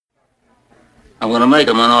I'm going to make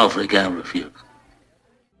him an offer he can't refuse.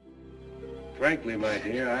 Frankly, my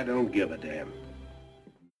dear, I don't give a damn.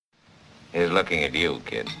 He's looking at you,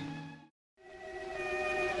 kid.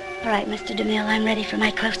 All right, Mr. DeMille, I'm ready for my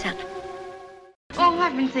close-up. Oh,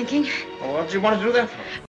 I've been thinking. Well, what do you want to do that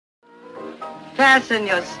for? Fasten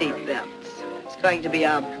your seatbelts. It's going to be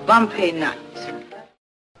a bumpy night.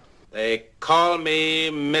 They call me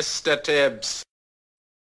Mr. Tibbs.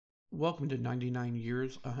 Welcome to 99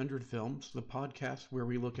 Years, 100 Films, the podcast where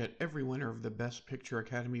we look at every winner of the Best Picture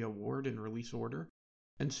Academy Award in release order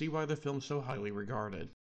and see why the film's so highly regarded.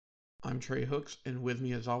 I'm Trey Hooks, and with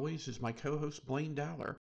me as always is my co-host Blaine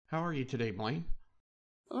Dowler. How are you today, Blaine?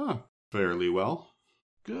 Fairly well.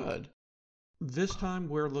 Good. This time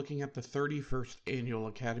we're looking at the 31st Annual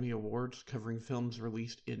Academy Awards covering films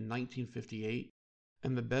released in 1958,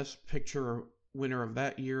 and the Best Picture winner of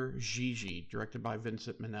that year, Gigi, directed by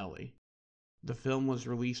Vincent Minnelli. The film was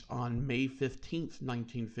released on May 15th,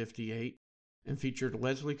 1958, and featured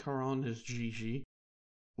Leslie Caron as Gigi,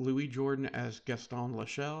 Louis Jordan as Gaston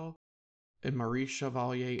Lachelle, and Maurice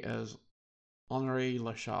Chevalier as Honoré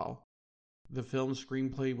Lachelle. The film's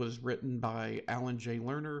screenplay was written by Alan J.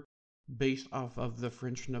 Lerner, based off of the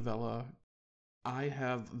French novella. I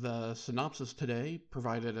have the synopsis today,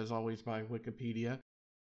 provided as always by Wikipedia.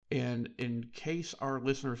 And in case our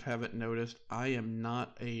listeners haven't noticed, I am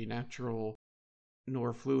not a natural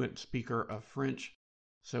nor fluent speaker of French,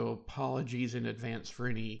 so apologies in advance for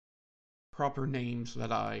any proper names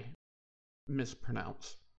that I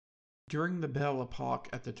mispronounce. During the Belle Epoque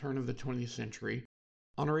at the turn of the 20th century,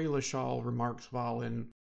 Honoré Lachelle remarks while in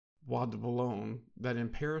Bois de Boulogne that in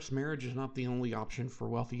Paris marriage is not the only option for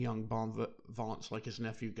wealthy young bon vivants like his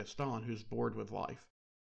nephew Gaston, who's bored with life.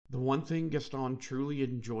 The one thing Gaston truly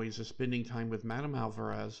enjoys is spending time with Madame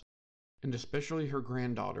Alvarez, and especially her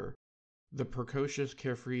granddaughter, the precocious,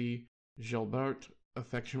 carefree Gilberte,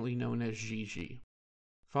 affectionately known as Gigi.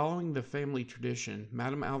 Following the family tradition,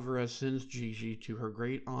 Madame Alvarez sends Gigi to her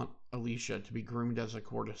great-aunt Alicia to be groomed as a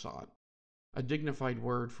courtesan, a dignified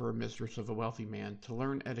word for a mistress of a wealthy man, to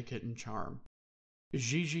learn etiquette and charm.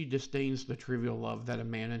 Gigi disdains the trivial love that a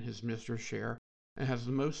man and his mistress share, and has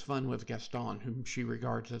the most fun with Gaston, whom she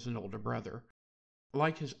regards as an older brother.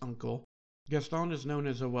 Like his uncle, Gaston is known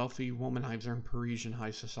as a wealthy womanizer in Parisian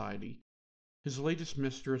high society. His latest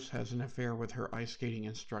mistress has an affair with her ice skating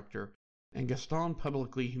instructor, and Gaston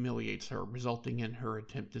publicly humiliates her, resulting in her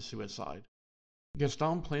attempted suicide.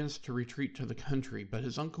 Gaston plans to retreat to the country, but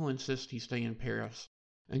his uncle insists he stay in Paris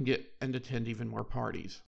and attend even more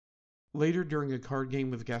parties. Later, during a card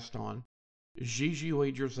game with Gaston, Gigi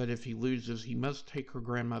wagers that if he loses, he must take her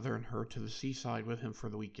grandmother and her to the seaside with him for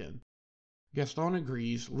the weekend. Gaston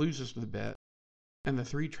agrees, loses the bet, and the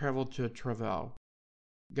three travel to Trevel.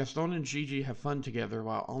 Gaston and Gigi have fun together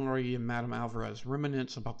while Honoré and Madame Alvarez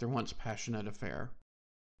reminisce about their once passionate affair.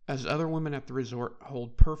 As other women at the resort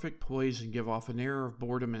hold perfect poise and give off an air of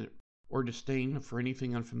boredom or disdain for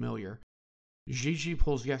anything unfamiliar, Gigi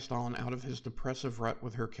pulls Gaston out of his depressive rut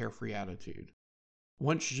with her carefree attitude.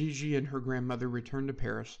 Once Gigi and her grandmother return to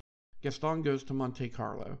Paris, Gaston goes to Monte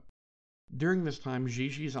Carlo. During this time,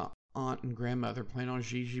 Gigi's aunt and grandmother plan on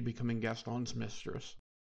Gigi becoming Gaston's mistress.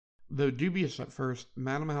 Though dubious at first,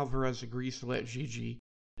 Madame Alvarez agrees to let Gigi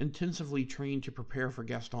intensively train to prepare for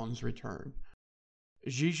Gaston's return.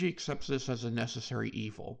 Gigi accepts this as a necessary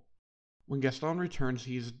evil. When Gaston returns,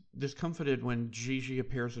 he is discomfited when Gigi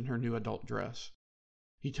appears in her new adult dress.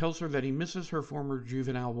 He tells her that he misses her former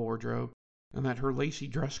juvenile wardrobe, and that her lacy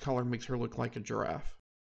dress collar makes her look like a giraffe.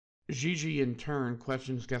 Gigi, in turn,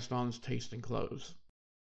 questions Gaston's taste in clothes.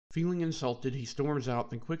 Feeling insulted, he storms out,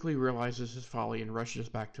 then quickly realizes his folly and rushes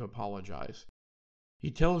back to apologize.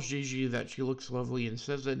 He tells Gigi that she looks lovely and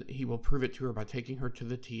says that he will prove it to her by taking her to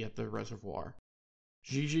the tea at the reservoir.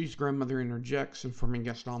 Gigi's grandmother interjects, informing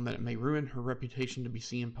Gaston that it may ruin her reputation to be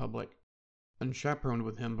seen in public, unchaperoned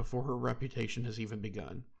with him before her reputation has even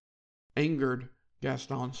begun. Angered,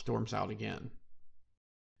 Gaston storms out again.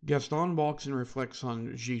 Gaston walks and reflects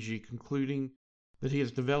on Gigi, concluding that he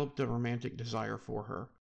has developed a romantic desire for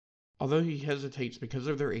her. Although he hesitates because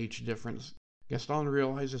of their age difference, Gaston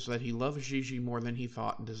realizes that he loves Gigi more than he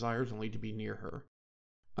thought and desires only to be near her.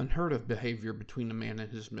 Unheard of behavior between a man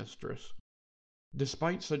and his mistress.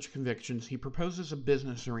 Despite such convictions, he proposes a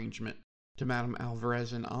business arrangement to Madame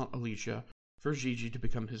Alvarez and Aunt Alicia for Gigi to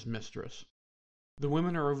become his mistress. The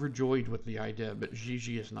women are overjoyed with the idea, but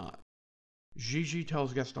Gigi is not. Gigi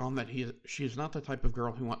tells Gaston that she is not the type of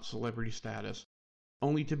girl who wants celebrity status,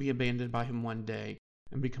 only to be abandoned by him one day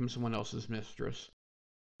and become someone else's mistress.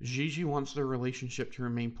 Gigi wants their relationship to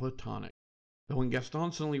remain platonic, but when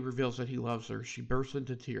Gaston suddenly reveals that he loves her, she bursts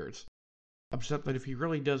into tears. upset that if he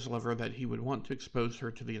really does love her, that he would want to expose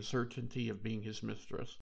her to the uncertainty of being his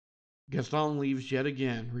mistress. Gaston leaves yet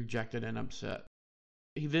again, rejected and upset.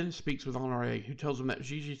 He then speaks with Honoré, who tells him that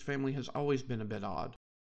Gigi's family has always been a bit odd.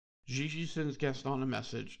 Gigi sends Gaston a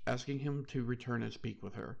message, asking him to return and speak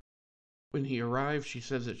with her. When he arrives, she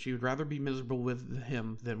says that she would rather be miserable with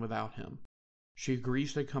him than without him. She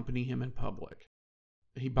agrees to accompany him in public.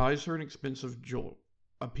 He buys her an expensive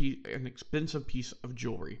piece of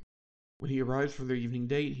jewelry. When he arrives for their evening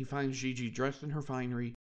date, he finds Gigi dressed in her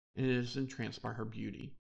finery and is entranced by her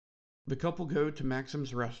beauty. The couple go to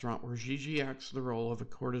Maxim's restaurant, where Gigi acts the role of a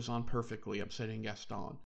courtesan perfectly, upsetting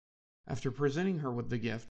Gaston. After presenting her with the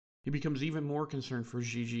gift, he becomes even more concerned for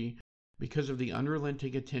Gigi because of the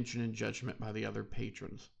unrelenting attention and judgment by the other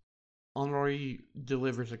patrons. Henri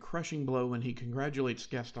delivers a crushing blow when he congratulates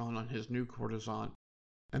Gaston on his new courtesan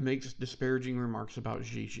and makes disparaging remarks about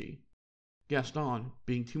Gigi. Gaston,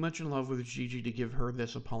 being too much in love with Gigi to give her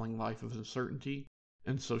this appalling life of uncertainty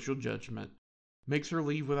and social judgment, makes her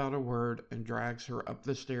leave without a word and drags her up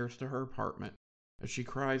the stairs to her apartment as she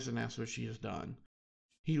cries and asks what she has done.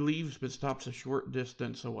 He leaves but stops a short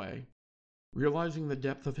distance away. Realizing the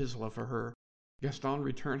depth of his love for her, Gaston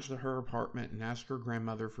returns to her apartment and asks her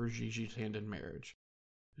grandmother for Gigi's hand in marriage.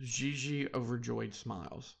 Gigi, overjoyed,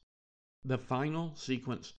 smiles. The final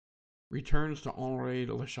sequence returns to Honoré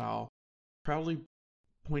de Lachau, proudly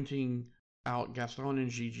pointing out Gaston and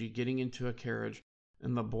Gigi getting into a carriage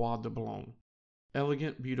in the Bois de Boulogne,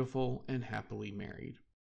 elegant, beautiful, and happily married.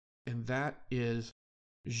 And that is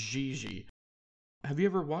Gigi. Have you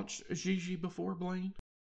ever watched Gigi before, Blaine?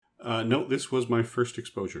 No, this was my first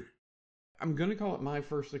exposure. I'm going to call it my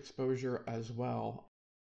first exposure as well.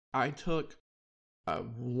 I took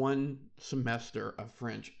 1 semester of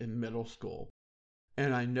French in middle school,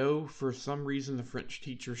 and I know for some reason the French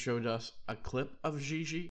teacher showed us a clip of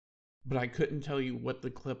Gigi, but I couldn't tell you what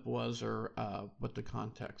the clip was or what the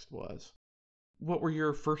context was. What were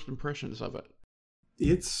your first impressions of it?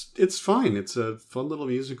 It's fine. It's a fun little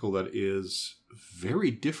musical that is very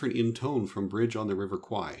different in tone from Bridge on the River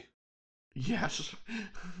Kwai. Yes.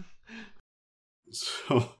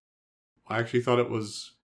 So, I actually thought it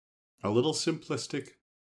was a little simplistic.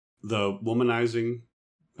 The womanizing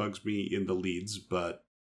bugs me in the leads, but,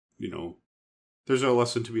 there's a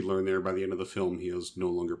lesson to be learned there. By the end of the film, he is no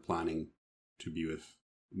longer planning to be with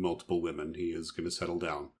multiple women. He is going to settle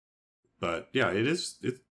down. But, yeah, it's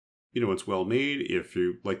well made. If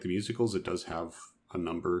you like the musicals, it does have a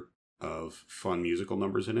number of fun musical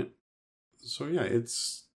numbers in it. So, yeah,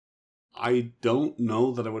 I don't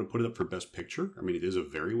know that I would have put it up for Best Picture. I mean, it is a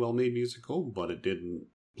very well-made musical, but it didn't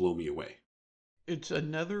blow me away. It's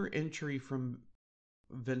another entry from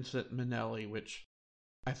Vincent Minnelli, which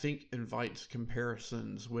I think invites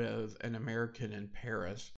comparisons with An American in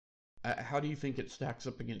Paris. How do you think it stacks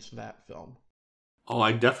up against that film? Oh,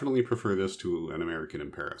 I definitely prefer this to An American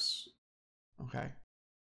in Paris. Okay.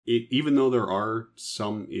 Even though there are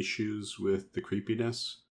some issues with the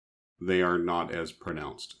creepiness, they are not as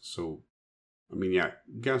pronounced. So, I mean, yeah,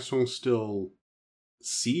 Gaston still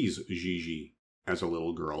sees Gigi as a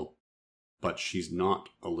little girl, but she's not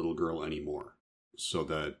a little girl anymore. So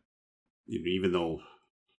that, even though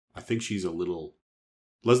I think she's a little...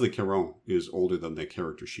 Leslie Caron is older than the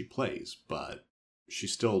character she plays, but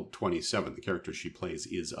she's still 27. The character she plays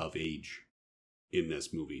is of age in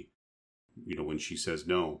this movie. When she says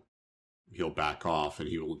no, he'll back off and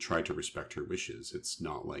he will try to respect her wishes. It's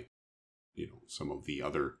not like, some of the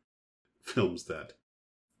other films that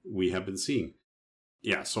we have been seeing.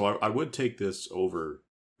 Yeah, so I would take this over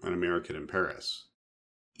An American in Paris.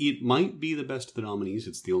 It might be the best of the nominees.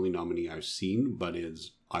 It's the only nominee I've seen, but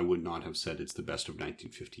I would not have said it's the best of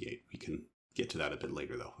 1958. We can get to that a bit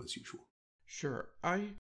later, though, as usual. Sure. I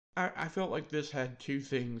felt like this had 2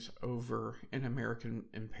 things over An American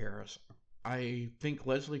in Paris. I think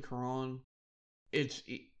Leslie Caron, it's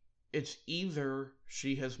either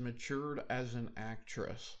she has matured as an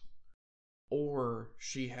actress, or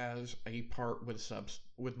she has a part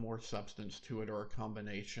with more substance to it, or a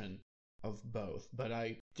combination of both. But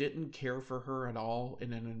I didn't care for her at all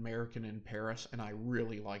in An American in Paris, and I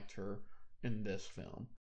really liked her in this film.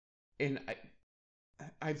 And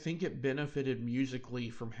I think it benefited musically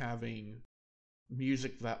from having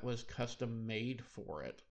music that was custom made for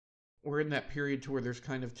it. We're in that period to where there's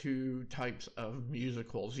kind of 2 types of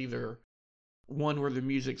musicals. Either one where the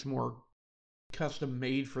music's more custom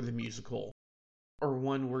made for the musical, or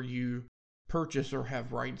one where you purchase or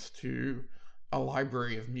have rights to a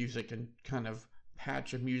library of music and kind of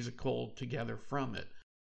patch a musical together from it.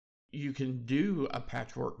 You can do a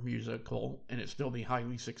patchwork musical and it still be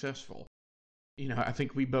highly successful. I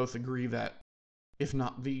think we both agree that, if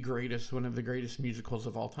not the greatest, one of the greatest musicals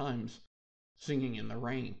of all times, Singing in the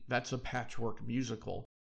Rain, that's a patchwork musical.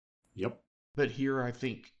 Yep. But here I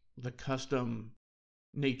think the custom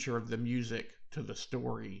nature of the music to the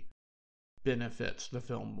story benefits the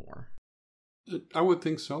film more. I would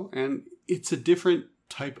think so. And it's a different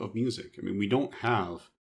type of music. I mean, we don't have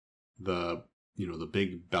the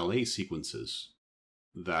big ballet sequences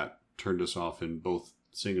that turned us off in both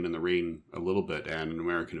Singing in the Rain a little bit and An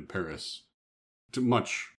American in Paris to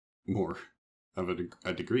much more of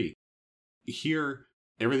a degree. Here,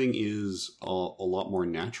 everything is a lot more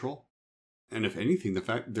natural. And if anything, the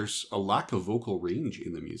fact there's a lack of vocal range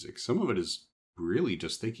in the music. Some of it is really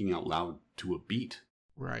just thinking out loud to a beat.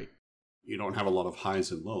 Right. You don't have a lot of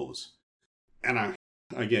highs and lows. And I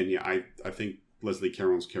think Leslie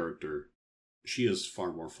Caron's character, she is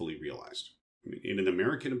far more fully realized. I mean, in An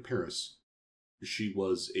American in Paris, she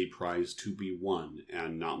was a prize to be won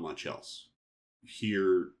and not much else.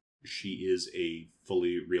 Here, she is a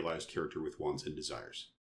fully realized character with wants and desires.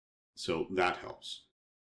 So that helps.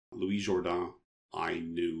 Louis Jourdan, I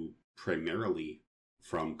knew primarily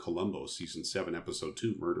from Columbo, Season 7, Episode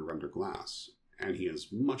 2, Murder Under Glass. And he is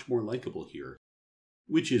much more likable here,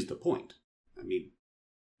 which is the point. I mean,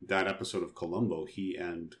 that episode of Columbo, he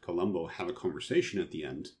and Columbo have a conversation at the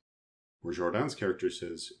end where Jourdan's character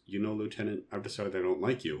says, Lieutenant, I've decided I don't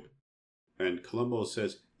like you. And Columbo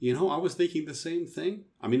says, I was thinking the same thing.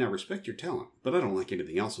 I mean, I respect your talent, but I don't like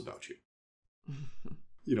anything else about you.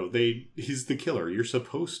 He's the killer. You're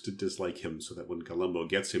supposed to dislike him so that when Columbo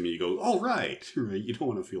gets him, you go, all right. You don't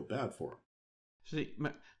want to feel bad for him. See,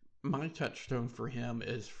 my touchstone for him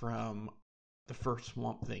is from the first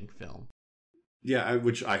Swamp Thing film. Yeah,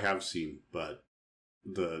 which I have seen, but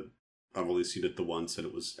I've only seen it the once, and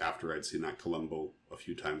it was after I'd seen that Columbo a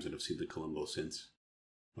few times, and I've seen the Columbo since.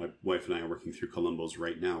 My wife and I are working through Columbos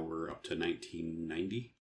right now. We're up to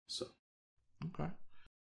 1990, so. Okay.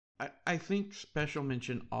 I think special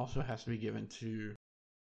mention also has to be given to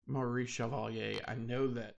Maurice Chevalier. I know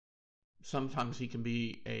that sometimes he can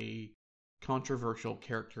be a controversial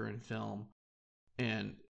character in film,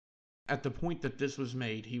 and at the point that this was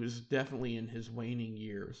made, he was definitely in his waning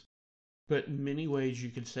years. But in many ways,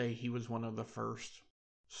 you could say he was one of the first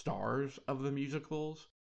stars of the musicals,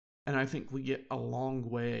 and I think we get a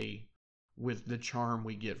long way with the charm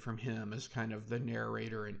we get from him as kind of the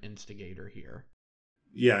narrator and instigator here.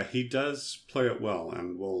 Yeah, he does play it well,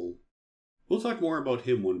 and we'll talk more about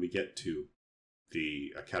him when we get to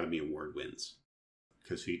the Academy Award wins.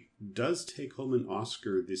 Because he does take home an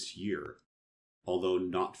Oscar this year, although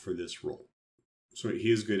not for this role. So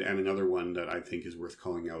he is good, and another one that I think is worth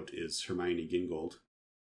calling out is Hermione Gingold,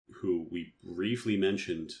 who we briefly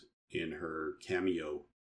mentioned in her cameo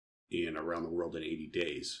in Around the World in 80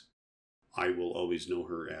 Days. I will always know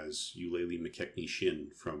her as Eulalie McKechnie Shin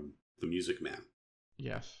from The Music Man.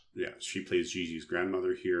 Yes. Yeah, she plays Gigi's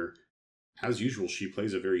grandmother here. As usual, she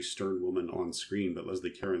plays a very stern woman on screen, but Leslie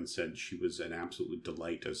Caron said she was an absolute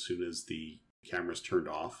delight as soon as the cameras turned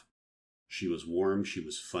off. She was warm, she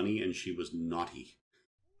was funny, and she was naughty.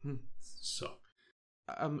 So.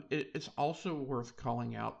 It's also worth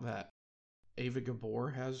calling out that Ava Gabor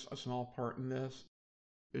has a small part in this.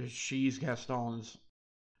 She's Gaston's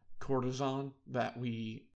courtesan that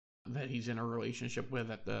he's in a relationship with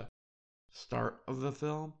at the start of the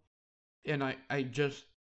film. And I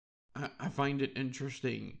find it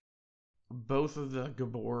interesting. Both of the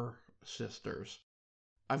Gabor sisters,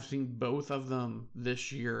 I've seen both of them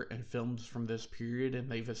this year in films from this period, and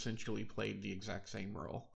they've essentially played the exact same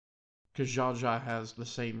role. Because Zsa Zsa has the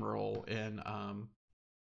same role in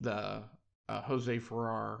the Jose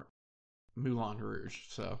Ferrer Moulin Rouge.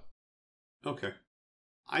 So, okay,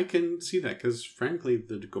 I can see that because, frankly,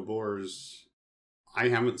 the Gabors, I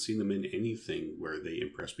haven't seen them in anything where they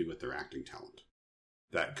impress me with their acting talent.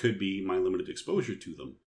 That could be my limited exposure to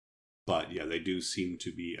them. But yeah, they do seem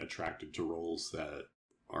to be attracted to roles that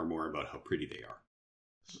are more about how pretty they are.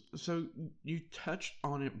 So you touched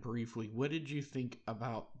on it briefly. What did you think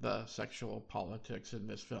about the sexual politics in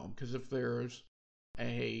this film? Because if there's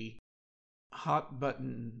a hot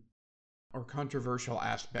button or controversial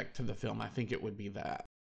aspect to the film, I think it would be that.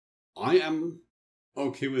 I am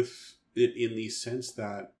okay with it in the sense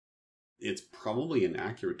that it's probably an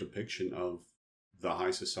accurate depiction of the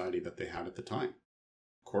high society that they had at the time.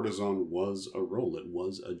 Courtesan was a role, it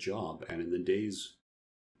was a job, and in the days,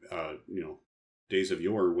 days of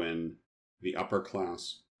yore when the upper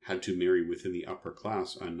class had to marry within the upper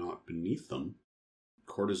class and not beneath them,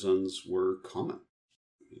 courtesans were common.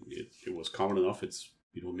 It was common enough, it's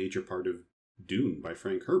a major part of Dune by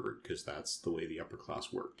Frank Herbert, because that's the way the upper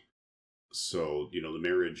class worked. So, the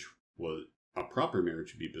marriage was a proper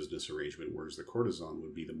marriage would be a business arrangement, whereas the courtesan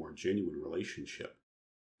would be the more genuine relationship.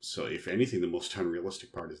 So, if anything, the most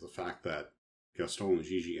unrealistic part is the fact that Gaston and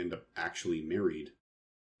Gigi end up actually married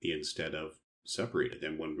instead of separated.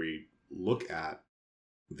 And when we look at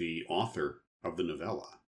the author of the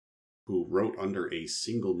novella, who wrote under a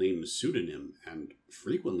single name pseudonym and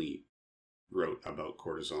frequently wrote about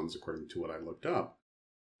courtesans, according to what I looked up,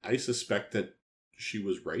 I suspect that she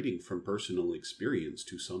was writing from personal experience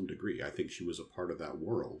to some degree. I think she was a part of that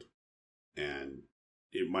world. And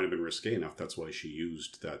it might have been risque enough, that's why she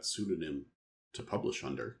used that pseudonym to publish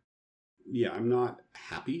under. Yeah, I'm not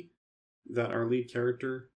happy that our lead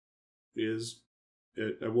character is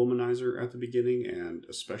a womanizer at the beginning, and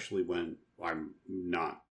especially when I'm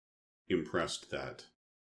not impressed that,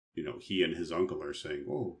 he and his uncle are saying,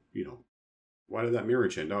 oh, why did that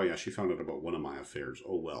marriage end? Oh, yeah, she found out about one of my affairs.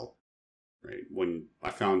 Oh, well. Right? When I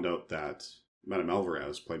found out that Madame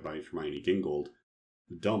Alvarez, played by Hermione Gingold,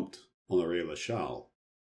 dumped Honoré Lachelle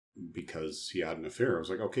because he had an affair, I was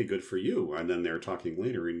like, okay, good for you. And then they're talking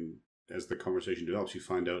later, and as the conversation develops, you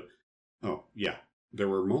find out, oh, yeah, there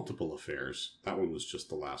were multiple affairs. That one was just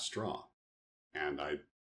the last straw. And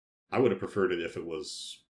I would have preferred it if it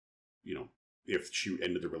was, if she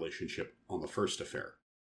ended the relationship on the first affair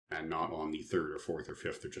and not on the third or fourth or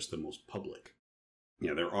fifth or just the most public.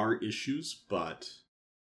 Yeah, there are issues, but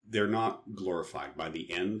they're not glorified. By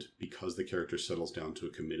the end, because the character settles down to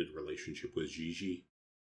a committed relationship with Gigi,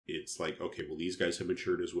 it's like, okay, well, these guys have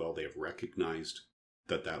matured as well. They have recognized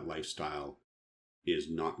that lifestyle is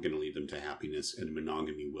not going to lead them to happiness, and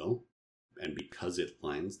monogamy will. And because it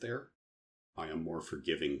lands there, I am more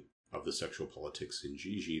forgiving of the sexual politics in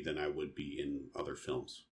Gigi than I would be in other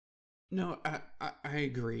films. No, I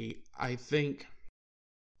agree. I think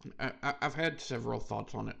I've had several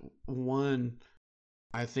thoughts on it. One,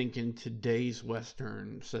 I think in today's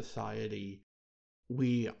Western society,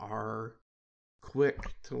 we are quick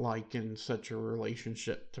to liken such a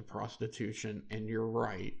relationship to prostitution, and you're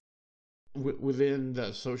right. Within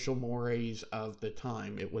the social mores of the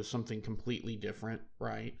time, it was something completely different,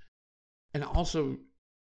 right? And also,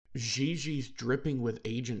 Gigi's dripping with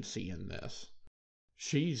agency in this.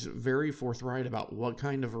 She's very forthright about what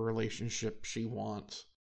kind of a relationship she wants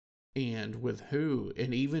and with who.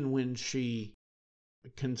 And even when she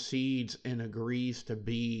concedes and agrees to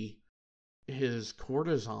be his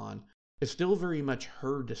courtesan, it's still very much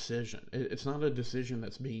her decision. It's not a decision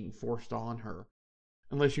that's being forced on her.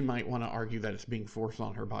 Unless you might want to argue that it's being forced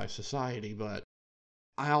on her by society. But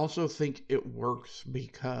I also think it works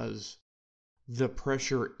because the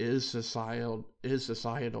pressure is societal,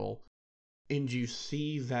 and you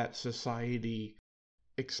see that society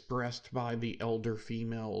expressed by the elder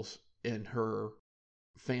females in her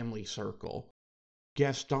family circle.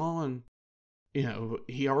 Gaston,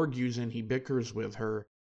 he argues and he bickers with her,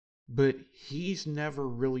 but he's never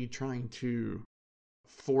really trying to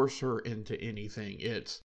force her into anything.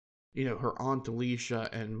 It's, her Aunt Alicia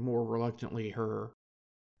and more reluctantly her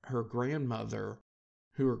grandmother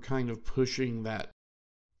who are kind of pushing that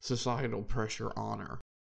societal pressure on her.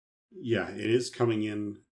 Yeah, it is coming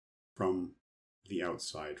in from the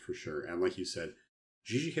outside for sure. And like you said,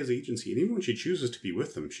 Gigi has agency. And even when she chooses to be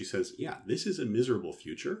with them, she says, yeah, this is a miserable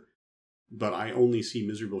future, but I only see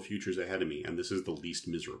miserable futures ahead of me, and this is the least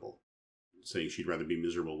miserable. Saying she'd rather be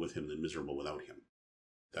miserable with him than miserable without him.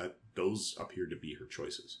 Those appear to be her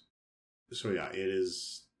choices. So yeah, it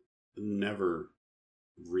is never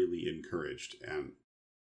really encouraged, and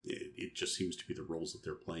it just seems to be the roles that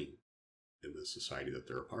they're playing in the society that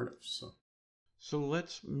they're a part of. So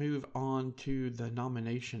let's move on to the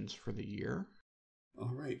nominations for the year.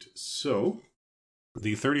 All right. So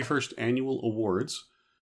the 31st Annual Awards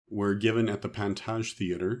were given at the Pantage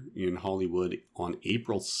Theater in Hollywood on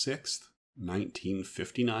April 6th,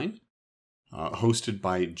 1959. Hosted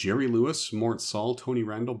by Jerry Lewis, Mort Saul, Tony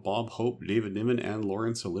Randall, Bob Hope, David Niven, and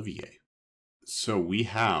Laurence Olivier. So we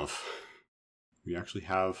actually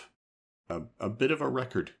have a bit of a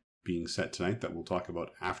record being set tonight that we'll talk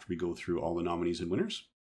about after we go through all the nominees and winners.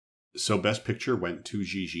 So Best Picture went to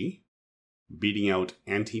Gigi, beating out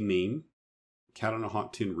Anti-Main, Cat on a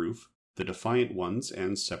Hot Tin Roof, The Defiant Ones,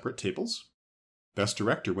 and Separate Tables. Best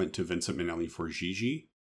Director went to Vincent Minnelli for Gigi,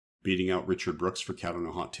 beating out Richard Brooks for Cat on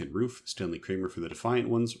a Hot Tin Roof, Stanley Kramer for The Defiant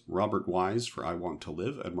Ones, Robert Wise for I Want to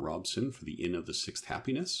Live, and Robson for The Inn of the Sixth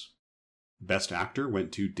Happiness. Best Actor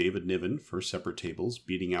went to David Niven for Separate Tables,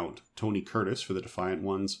 beating out Tony Curtis for The Defiant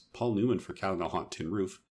Ones, Paul Newman for Cat on a Hot Tin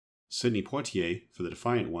Roof, Sidney Poitier for The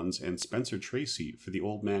Defiant Ones, and Spencer Tracy for The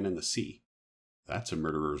Old Man and the Sea. That's a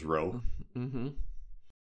murderer's row. Mm-hmm.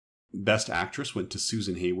 Best Actress went to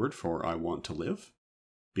Susan Hayward for I Want to Live,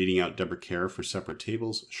 beating out Deborah Kerr for Separate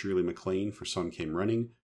Tables, Shirley MacLaine for Some Came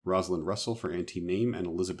Running, Rosalind Russell for Auntie Mame, and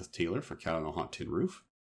Elizabeth Taylor for Cat on a Hot Tin Roof.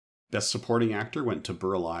 Best Supporting Actor went to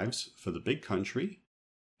Burl Ives for The Big Country,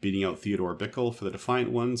 beating out Theodore Bickle for The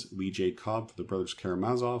Defiant Ones, Lee J. Cobb for The Brothers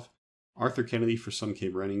Karamazov, Arthur Kennedy for Some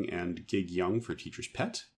Came Running, and Gig Young for Teacher's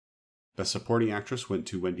Pet. Best Supporting Actress went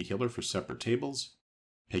to Wendy Hiller for Separate Tables,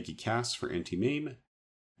 Peggy Cass for Auntie Mame,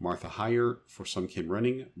 Martha Heyer for Some Came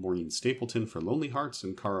Running, Maureen Stapleton for Lonely Hearts,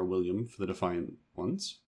 and Cara Williams for The Defiant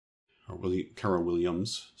Ones. Cara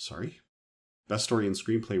Williams, sorry. Best Story and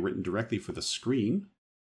Screenplay written directly for the screen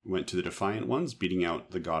went to The Defiant Ones, beating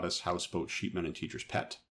out The Goddess, Houseboat, Sheepman, and Teacher's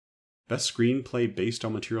Pet. Best Screenplay based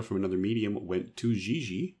on material from another medium went to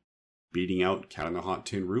Gigi, beating out Cat on a Hot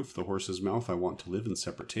Tin Roof, The Horse's Mouth, I Want to Live, and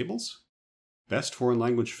Separate Tables. Best Foreign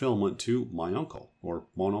Language Film went to My Uncle, or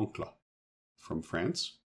Mon Oncle, from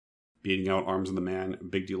France, beating out Arms of the Man,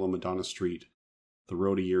 Big Deal on Madonna Street, The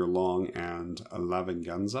Road a Year Long, and La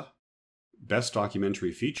Venganza. Best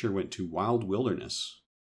Documentary Feature went to Wild Wilderness,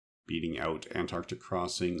 beating out Antarctic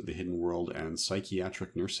Crossing, The Hidden World, and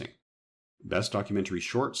Psychiatric Nursing. Best Documentary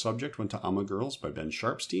Short Subject went to Amma Girls by Ben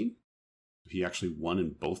Sharpstein. He actually won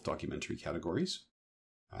in both documentary categories.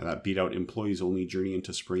 That beat out Employees Only, Journey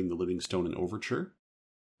into Spring, The Living Stone, and Overture.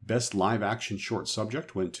 Best Live Action Short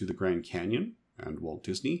Subject went to The Grand Canyon and Walt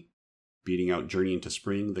Disney, beating out Journey into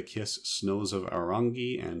Spring, The Kiss, Snows of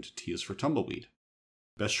Aorangi, and Tears for Tumbleweed.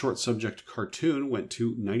 Best Short Subject Cartoon went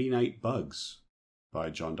to Nighty Night Bugs by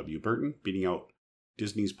John W. Burton, beating out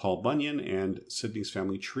Disney's Paul Bunyan and Sydney's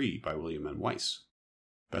Family Tree by William N. Weiss.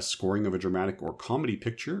 Best Scoring of a Dramatic or Comedy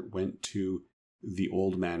Picture went to The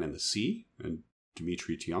Old Man and the Sea and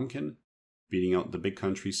Dmitry Tiomkin, beating out The Big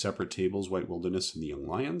Country, Separate Tables, White Wilderness, and The Young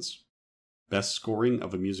Lions. Best Scoring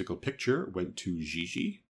of a Musical Picture went to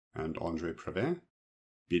Gigi and André Previn,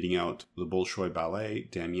 beating out The Bolshoi Ballet,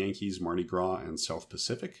 Damn Yankees, Mardi Gras, and South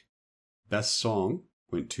Pacific. Best Song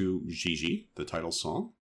went to Gigi, the title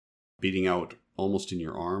song, beating out Almost in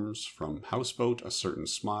Your Arms from Houseboat, A Certain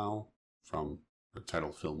Smile from our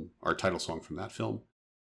title song from that film,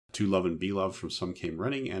 To Love and Be Loved from Some Came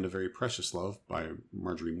Running, and A Very Precious Love by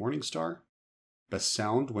Marjorie Morningstar. Best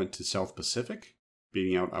Sound went to South Pacific,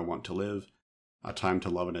 beating out I Want to Live, A Time to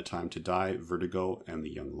Love and a Time to Die, Vertigo, and The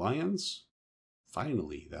Young Lions.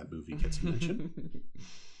 Finally, that movie gets a mention.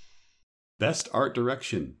 Best Art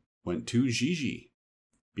Direction went to Gigi,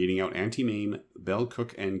 beating out Auntie Mame, Bell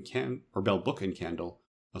Book and Candle,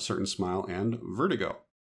 A Certain Smile, and Vertigo.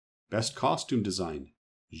 Best Costume Design,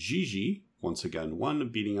 Gigi once again won,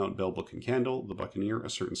 beating out Bell Book and Candle, The Buccaneer, A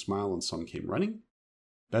Certain Smile, and Some Came Running.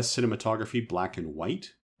 Best Cinematography Black and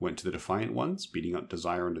White went to The Defiant Ones, beating out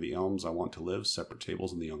Desire Under the Elms, I Want to Live, Separate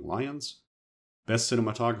Tables, and The Young Lions. Best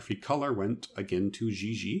Cinematography Color went again to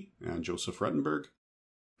Gigi and Joseph Ruttenberg,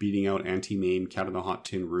 beating out Auntie Mame, Cat on a Hot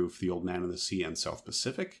Tin Roof, The Old Man and the Sea, and South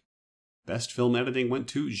Pacific. Best Film Editing went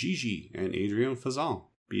to Gigi and Adrien Fazan,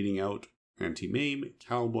 beating out Auntie Mame,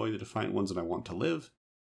 Cowboy, The Defiant Ones, and I Want to Live.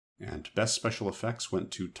 And Best Special Effects went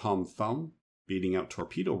to Tom Thumb, beating out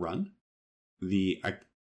Torpedo Run. The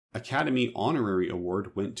Academy Honorary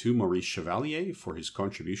Award went to Maurice Chevalier for his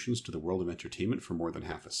contributions to the world of entertainment for more than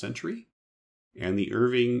half a century. And the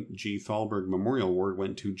Irving G. Thalberg Memorial Award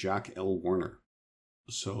went to Jack L. Warner.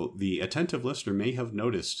 So the attentive listener may have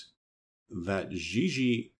noticed that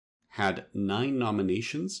Gigi had 9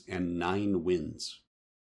 nominations and 9 wins.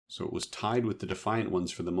 So it was tied with The Defiant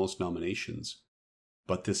Ones for the most nominations.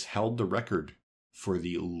 But this held the record for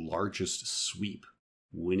the largest sweep,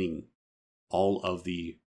 winning all of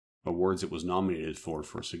the awards it was nominated for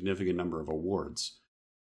a significant number of awards.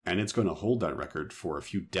 And it's going to hold that record for a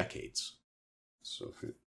few decades. So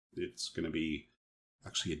it's going to be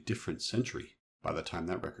actually a different century by the time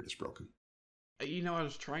that record is broken. You know, I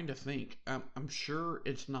was trying to think. I'm sure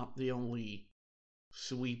it's not the only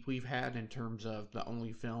sweep we've had in terms of the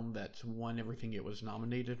only film that's won everything it was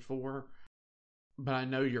nominated for. But I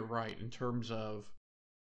know you're right in terms of,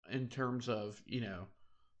 you know,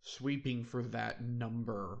 sweeping for that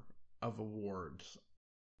number of awards.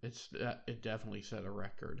 It definitely set a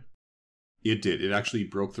record. It did. It actually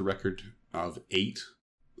broke the record of 8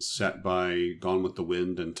 set by Gone with the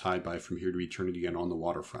Wind and tied by From Here to Eternity and On the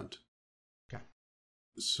Waterfront. Okay.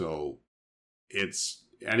 So it's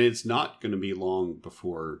not going to be long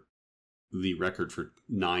before the record for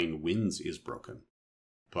 9 wins is broken.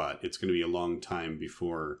 But it's going to be a long time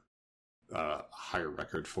before a higher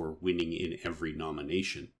record for winning in every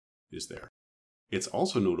nomination is there. It's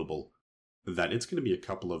also notable that it's going to be a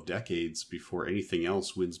couple of decades before anything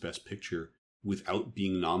else wins Best Picture without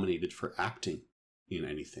being nominated for acting in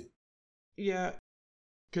anything. Yeah,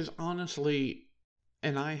 because honestly,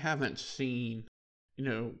 and I haven't seen,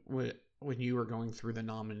 when you were going through the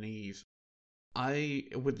nominees,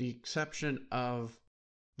 with the exception of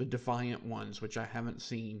the Defiant ones, which I haven't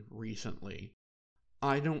seen recently,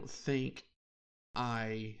 I don't think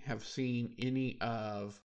I have seen any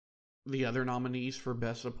of the other nominees for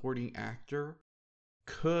Best Supporting Actor.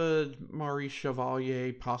 Could Maurice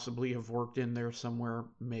Chevalier possibly have worked in there somewhere?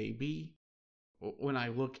 Maybe. When I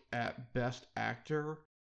look at Best Actor,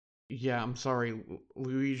 yeah, I'm sorry,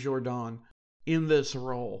 Louis Jourdan in this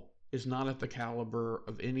role is not at the caliber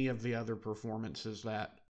of any of the other performances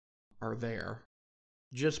that are there.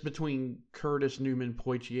 Just between Curtis Newman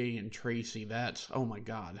Poitier and Tracy, that's, oh my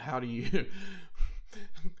God, how do you...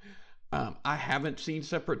 I haven't seen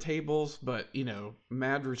Separate Tables, but,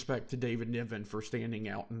 mad respect to David Niven for standing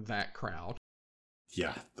out in that crowd.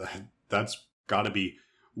 Yeah, that's got to be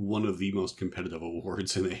one of the most competitive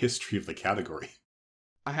awards in the history of the category.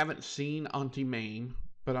 I haven't seen Auntie Mame,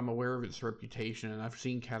 but I'm aware of its reputation, and I've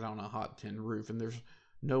seen Cat on a Hot Tin Roof, and there's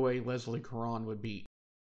no way Leslie Caron would beat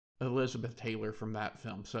Elizabeth Taylor from that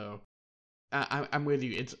film. So I'm with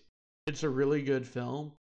you. It's a really good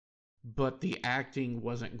film, but the acting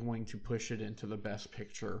wasn't going to push it into the Best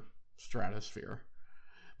Picture stratosphere.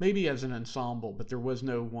 Maybe as an ensemble, but there was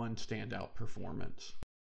no one standout performance.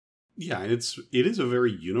 Yeah, it is a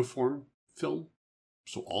very uniform film.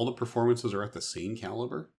 So all the performances are at the same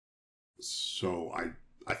caliber. So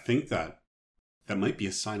I think that might be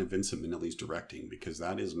a sign of Vincent Minnelli's directing, because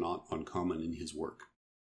that is not uncommon in his work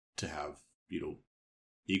to have,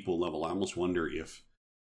 equal level. I almost wonder if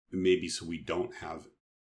maybe so we don't have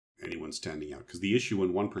anyone standing out. Because the issue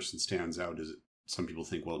when one person stands out is some people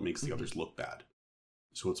think, well, it makes the others look bad.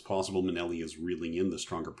 So it's possible Minnelli is reeling in the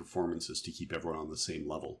stronger performances to keep everyone on the same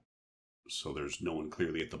level. So there's no one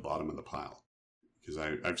clearly at the bottom of the pile. Because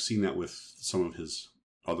I've seen that with some of his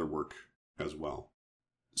other work as well.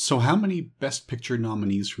 So how many Best Picture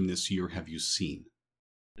nominees from this year have you seen?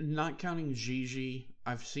 Not counting Gigi,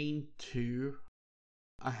 I've seen 2.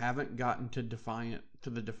 I haven't gotten to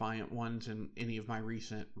the Defiant ones in any of my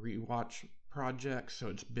recent rewatch projects, so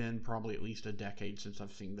it's been probably at least a decade since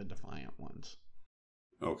I've seen the Defiant ones.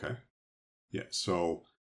 Okay. Yeah, so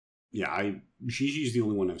Gigi's the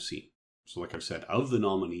only one I've seen. So like I've said, of the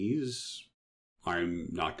nominees, I'm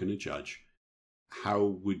not going to judge. How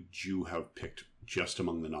would you have picked just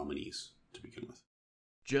among the nominees to begin with?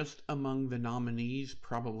 Just among the nominees,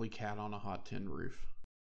 probably Cat on a Hot Tin Roof.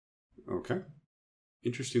 Okay.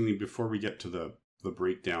 Interestingly, before we get to the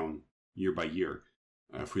breakdown year by year,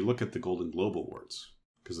 if we look at the Golden Globe Awards,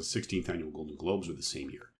 because the 16th annual Golden Globes were the same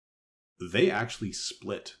year, they actually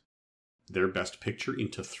split their Best Picture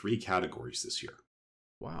into 3 categories this year.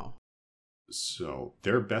 Wow. So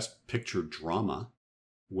their Best Picture Drama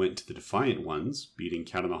went to the Defiant ones, beating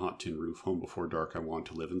Cat on a Hot Tin Roof, Home Before Dark, I Want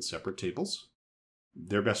to Live, and Separate Tables.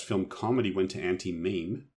 Their Best Film Comedy went to Auntie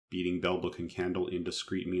Mame, beating Bell, Book and Candle,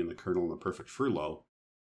 Indiscreet, Me and the Colonel, and The Perfect Furlough.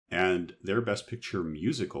 And their Best Picture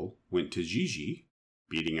Musical went to Gigi,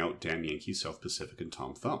 beating out Damn Yankee, South Pacific, and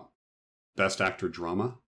Tom Thumb. Best Actor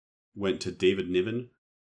Drama went to David Niven,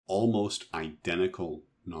 almost identical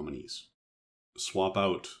nominees. Swap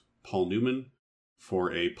out Paul Newman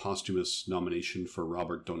for a posthumous nomination for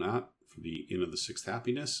Robert Donat for The Inn of the Sixth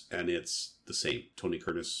Happiness, and it's the same. Tony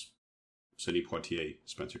Curtis, Sidney Poitier,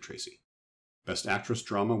 Spencer Tracy. Best Actress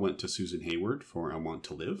Drama went to Susan Hayward for I Want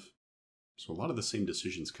to Live. So a lot of the same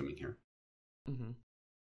decisions coming here. Mm-hmm.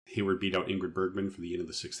 Hayward beat out Ingrid Bergman for The Inn of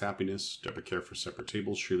the Sixth Happiness, Deborah Kerr for Separate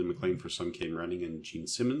Tables, Shirley MacLaine for Some Came Running, and Gene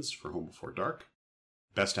Simmons for Home Before Dark.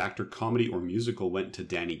 Best Actor Comedy or Musical went to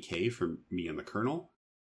Danny Kaye for Me and the Colonel.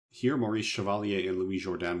 Here, Maurice Chevalier and Louis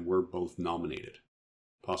Jourdan were both nominated,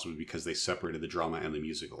 possibly because they separated the drama and the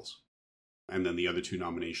musicals. And then the other 2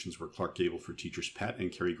 nominations were Clark Gable for Teacher's Pet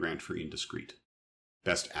and Cary Grant for Indiscreet.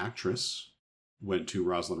 Best Actress went to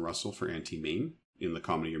Rosalind Russell for Auntie Mame in the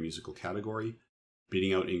comedy or musical category,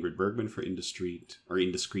 beating out Ingrid Bergman for Indiscreet,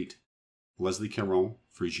 Leslie Caron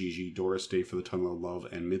for Gigi, Doris Day for The Tunnel of Love,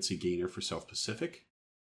 and Mitzi Gaynor for South Pacific.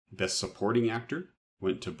 Best Supporting Actor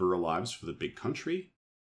went to Burl Ives for The Big Country,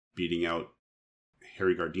 beating out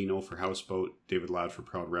Harry Gardino for Houseboat, David Ladd for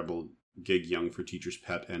Proud Rebel, Gig Young for Teacher's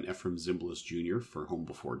Pet, and Ephraim Zimbalist Jr. for Home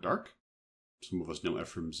Before Dark. Some of us know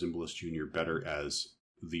Ephraim Zimbalist Jr. better as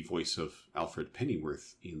the voice of Alfred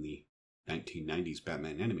Pennyworth in the 1990s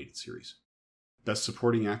Batman animated series. Best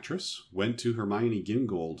Supporting Actress went to Hermione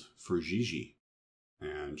Gingold for Gigi,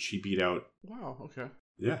 and she beat out... Wow, okay.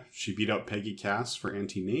 Yeah, she beat out Peggy Cass for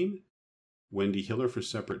Auntie Mame, Wendy Hiller for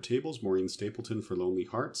Separate Tables, Maureen Stapleton for Lonely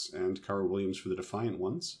Hearts, and Cara Williams for The Defiant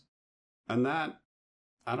Ones. And that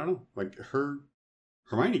I don't know. Like,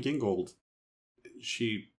 Hermione Gingold,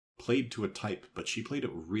 she played to a type, but she played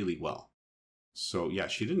it really well. So, yeah,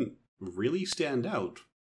 she didn't really stand out,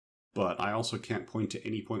 but I also can't point to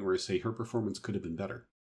any point where I say her performance could have been better.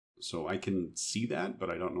 So I can see that, but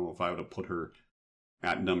I don't know if I would have put her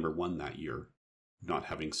at number 1 that year, not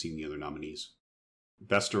having seen the other nominees.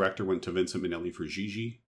 Best Director went to Vincent Minnelli for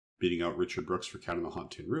Gigi, beating out Richard Brooks for Cat on the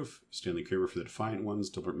Hot Tin Roof, Stanley Kramer for The Defiant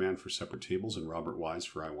Ones, Dilbert Mann for Separate Tables, and Robert Wise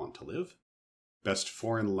for I Want to Live. Best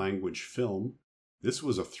Foreign Language Film, this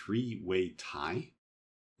was a 3-way tie.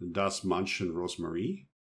 Das Mädchen Rosemarie,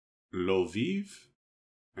 L'eau vive,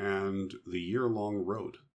 and The Year-Long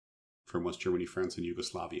Road from West Germany, France, and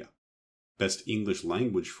Yugoslavia. Best English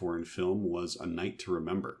Language Foreign Film was A Night to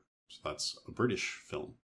Remember. So that's a British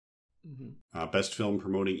film. Mm-hmm. Best Film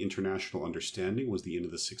Promoting International Understanding was The End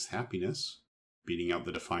of the Sixth Happiness, beating out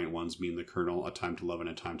The Defiant Ones, Me and the Colonel, A Time to Love and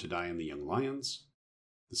a Time to Die, and The Young Lions.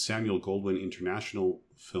 The Samuel Goldwyn International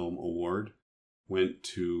Film Award went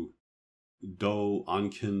to Do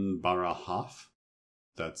Ankin Barahath.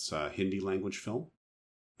 That's a Hindi language film.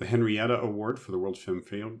 The Henrietta Award for the World Film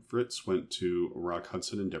Favorites went to Rock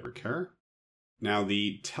Hudson and Deborah Kerr. Now,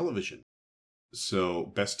 the television. So,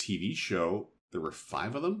 Best TV Show, there were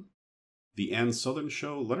 5 of them. The Ann Southern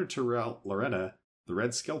Show, Letter to Loretta, The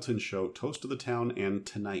Red Skelton Show, Toast of the Town, and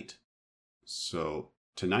Tonight. So,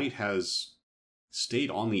 Tonight has stayed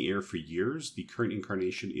on the air for years. The current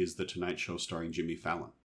incarnation is The Tonight Show starring Jimmy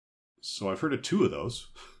Fallon. So, I've heard of 2 of those.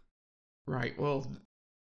 Right, well,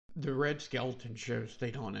 the Red Skelton Show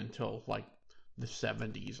stayed on until, like, the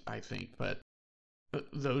 70s, I think, but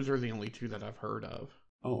those are the only 2 that I've heard of.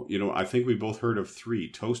 Oh, I think we both heard of 3.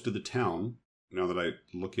 Toast of the Town, now that I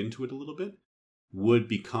look into it a little bit, would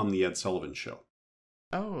become The Ed Sullivan Show.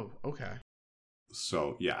 Oh, okay.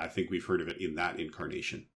 So, yeah, I think we've heard of it in that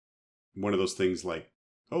incarnation. One of those things like,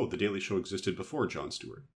 oh, The Daily Show existed before Jon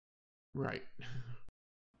Stewart. Right.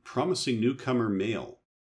 Promising Newcomer Male.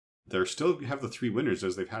 They still have the 3 winners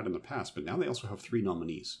as they've had in the past, but now they also have 3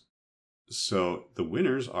 nominees. So, the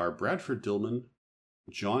winners are Bradford Dillman,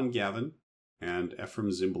 John Gavin, and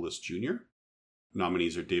Ephraim Zimbalist Jr.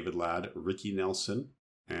 Nominees are David Ladd, Ricky Nelson,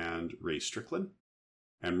 and Ray Strickland.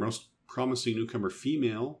 And Most Promising Newcomer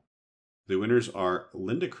Female, the winners are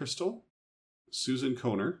Linda Crystal, Susan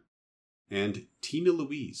Kohner, and Tina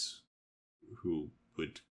Louise, who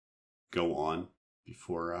would go on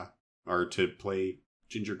before, or to play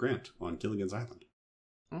Ginger Grant on Gilligan's Island.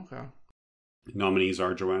 Okay. Nominees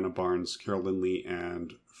are Joanna Barnes, Carol Lindley,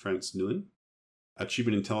 and Frantz Nguyen.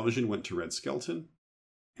 Achievement in Television went to Red Skelton.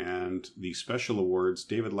 And the special awards,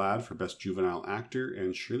 David Ladd for Best Juvenile Actor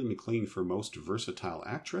and Shirley MacLaine for Most Versatile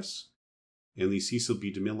Actress. And the Cecil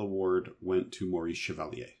B. DeMille Award went to Maurice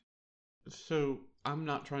Chevalier. So, I'm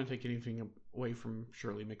not trying to take anything away from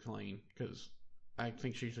Shirley MacLaine, because I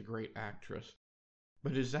think she's a great actress.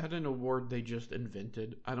 But is that an award they just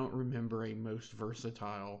invented? I don't remember a Most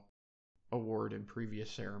Versatile award in previous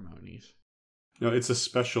ceremonies. No, it's a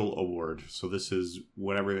special award. So this is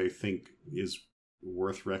whatever they think is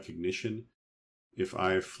worth recognition. If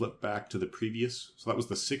I flip back to the previous, so that was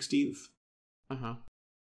the 16th. Uh-huh.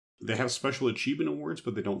 They have special achievement awards,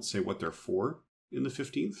 but they don't say what they're for in the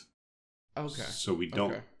 15th. Okay. So we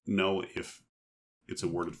don't know if it's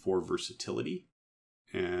awarded for versatility.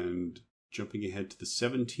 And jumping ahead to the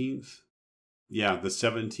 17th. Yeah, the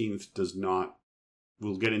 17th does not.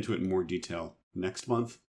 We'll get into it in more detail next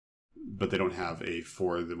month. But they don't have a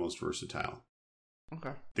for the most versatile.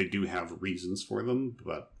 Okay. They do have reasons for them,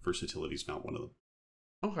 but versatility is not one of them.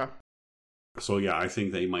 Okay. So yeah, I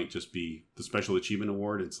think they might just be the Special Achievement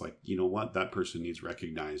Award. It's like, you know what? That person needs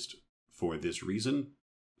recognized for this reason.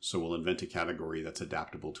 So we'll invent a category that's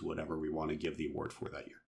adaptable to whatever we want to give the award for that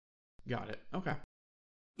year. Got it. Okay.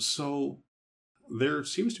 So there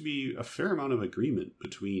seems to be a fair amount of agreement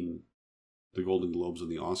between the Golden Globes and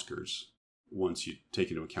the Oscars once you take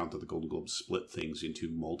into account that the Golden Globes split things into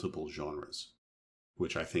multiple genres,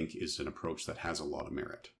 which I think is an approach that has a lot of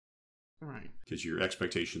merit. Right. Because your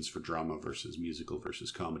expectations for drama versus musical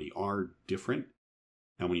versus comedy are different.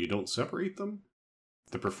 And when you don't separate them,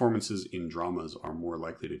 the performances in dramas are more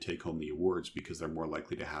likely to take home the awards because they're more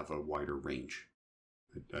likely to have a wider range,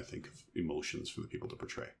 I think, of emotions for the people to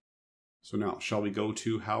portray. So now, shall we go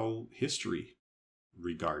to how history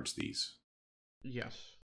regards these?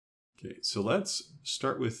 Yes. Okay, so let's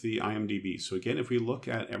start with the IMDb. So again, if we look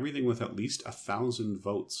at everything with at least 1,000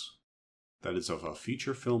 votes, that is of a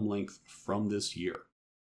feature film length from this year,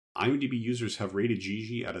 IMDb users have rated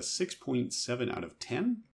Gigi at a 6.7 out of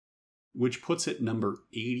 10, which puts it number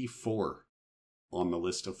 84 on the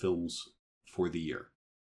list of films for the year.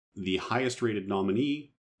 The highest rated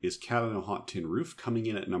nominee is Cat on a Hot Tin Roof, coming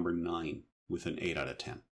in at number 9 with an 8 out of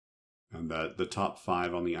 10. And the top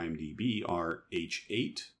 5 on the IMDb are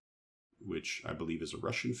H8, which I believe is a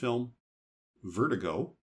Russian film,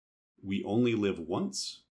 Vertigo, We Only Live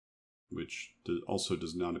Once, which also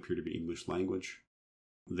does not appear to be English language,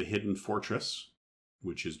 The Hidden Fortress,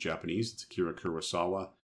 which is Japanese, it's Akira Kurosawa.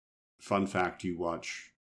 Fun fact, you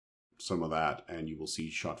watch some of that and you will see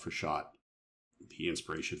shot for shot the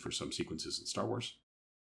inspiration for some sequences in Star Wars.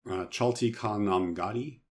 Chalti Ka Naam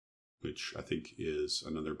Gadi, which I think is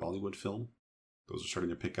another Bollywood film. Those are starting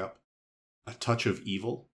to pick up. A Touch of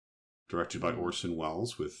Evil, directed by Orson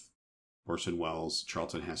Welles, with Orson Welles,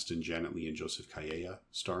 Charlton Heston, Janet Leigh, and Joseph Calleja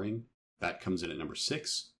starring. That comes in at number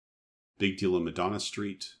 6. Big Deal in Madonna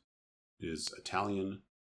Street is Italian.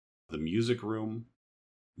 The Music Room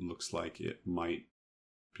looks like it might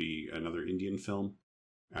be another Indian film.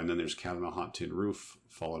 And then there's Cat on a Hot Tin Roof,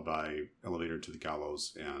 followed by Elevator to the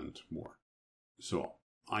Gallows, and more. So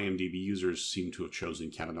IMDb users seem to have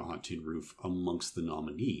chosen Cat on a Hot Tin Roof amongst the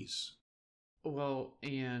nominees. Well,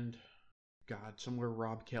 and God, somewhere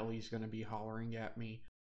Rob Kelly's going to be hollering at me.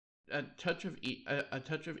 A Touch of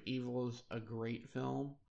Evil is a great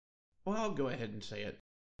film. Well, I'll go ahead and say it.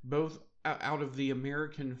 Both out of the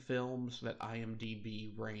American films that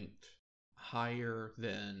IMDb ranked higher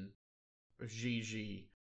than Gigi,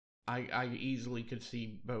 I easily could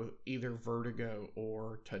see both either Vertigo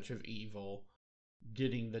or Touch of Evil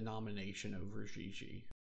getting the nomination over Gigi.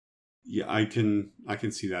 Yeah, I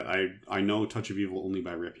can see that. I know Touch of Evil only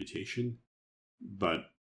by reputation,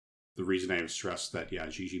 but the reason I have stressed that, yeah,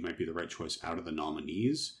 Gigi might be the right choice out of the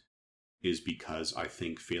nominees is because I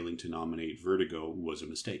think failing to nominate Vertigo was a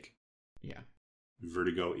mistake. Yeah.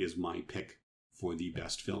 Vertigo is my pick for the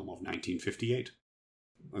best film of 1958.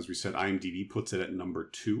 As we said, IMDb puts it at number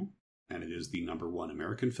 2, and it is the number 1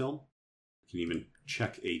 American film. You can even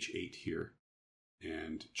check H8 here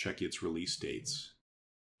and check its release dates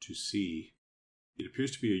to see. It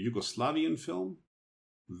appears to be a Yugoslavian film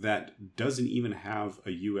that doesn't even have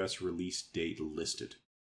a US release date listed.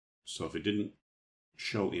 So if it didn't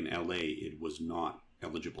show in LA, it was not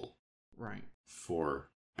eligible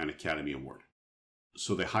for an Academy Award.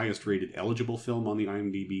 So the highest rated eligible film on the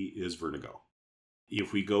IMDb is Vertigo.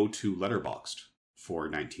 If we go to Letterboxd for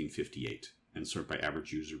 1958 and sort by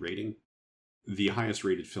average user rating, the highest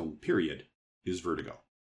rated film, period, is Vertigo.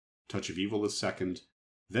 Touch of Evil is second,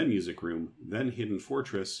 then Music Room, then Hidden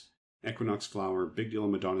Fortress, Equinox Flower, Big Deal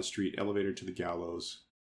on Madonna Street, Elevator to the Gallows,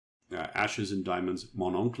 Ashes and Diamonds,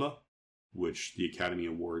 Mon Oncle, which the Academy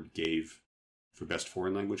Award gave for Best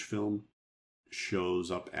Foreign Language Film, shows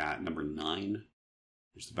up at number 9.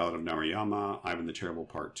 There's The Ballad of Narayama, Ivan the Terrible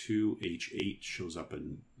Part 2, H8 shows up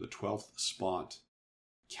in the 12th spot.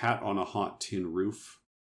 Cat on a Hot Tin Roof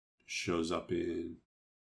shows up in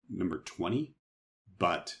number 20,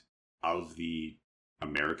 but of the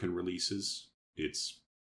American releases, it's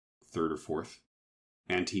 3rd or 4th.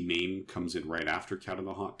 Anti-Mame comes in right after Cat on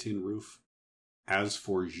a Hot Tin Roof. As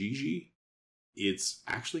for Gigi, it's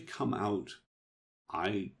actually come out,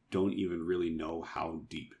 I don't even really know how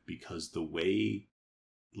deep, because the way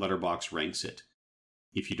Letterboxd ranks it,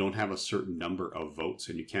 if you don't have a certain number of votes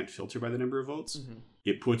and you can't filter by the number of votes,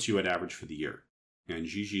 it puts you at average for the year. And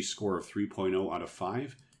Gigi's score of 3.0 out of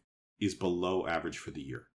 5 is below average for the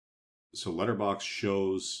year. So Letterboxd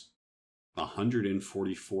shows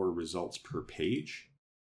 144 results per page,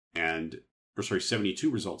 72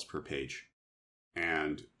 results per page.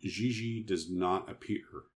 And Gigi does not appear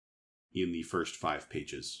in the first 5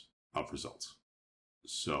 pages of results.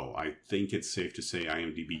 So I think it's safe to say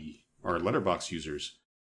IMDb or Letterboxd users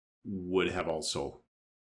would have also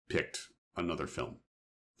picked another film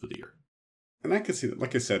for the year. And I can see that,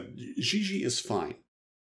 like I said, Gigi is fine.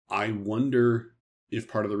 I wonder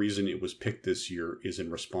if part of the reason it was picked this year is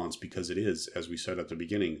in response because it is, as we said at the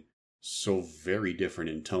beginning, so very different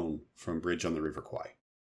in tone from Bridge on the River Kwai.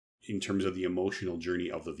 In terms of the emotional journey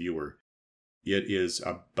of the viewer, it is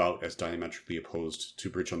about as diametrically opposed to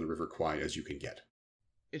Bridge on the River Kwai as you can get.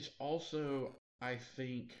 It's also, I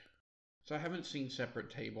think, so I haven't seen Separate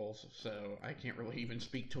Tables, so I can't really even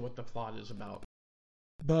speak to what the plot is about.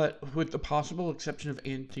 But with the possible exception of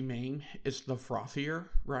Anti-Mame, it's the frothier,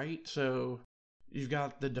 right? So you've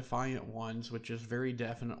got The Defiant Ones, which is very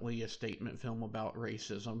definitely a statement film about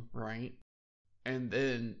racism, right? And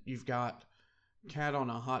then you've got Cat on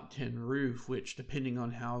a Hot Tin Roof, which, depending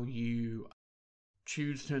on how you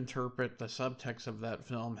choose to interpret the subtext of that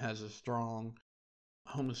film, has a strong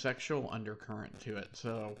homosexual undercurrent to it.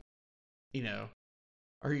 So,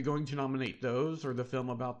 are you going to nominate those, or the film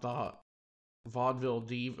about the vaudeville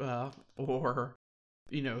diva, or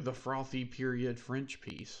the frothy period French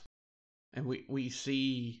piece. And we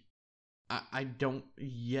see, I don't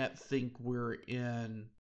yet think we're in,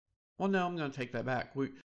 well, no, I'm going to take that back.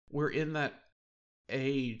 We're in that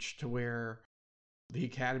age to where the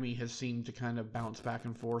Academy has seemed to kind of bounce back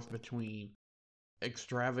and forth between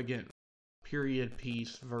extravagant period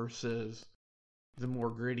piece versus the more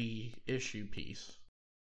gritty issue piece.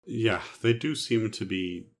 Yeah, they do seem to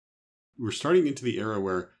be. We're starting into the era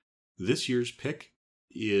where this year's pick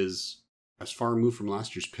is as far removed from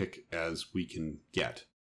last year's pick as we can get.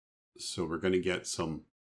 So we're going to get some.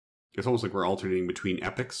 It's almost like we're alternating between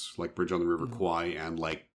epics, like Bridge on the River Kwai, and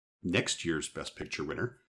like next year's Best Picture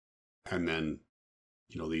winner. And then,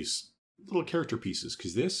 these little character pieces.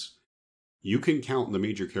 Because this, you can count the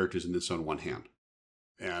major characters in this on one hand.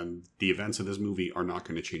 And the events of this movie are not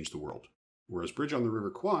going to change the world. Whereas Bridge on the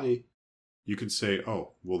River Kwai, you could say,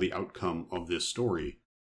 oh, well, the outcome of this story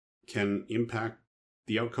can impact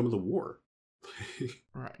the outcome of the war.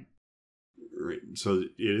 Right. Right. So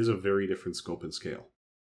it is a very different scope and scale.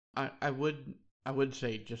 I would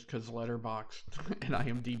say, just because Letterboxd and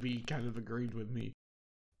IMDb kind of agreed with me,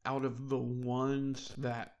 out of the ones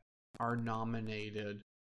that are nominated,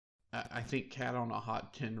 I think Cat on a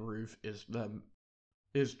Hot Tin Roof is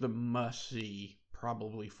the must-see,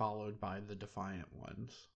 probably followed by The Defiant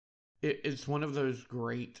Ones. It's one of those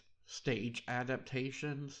great stage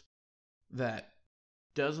adaptations that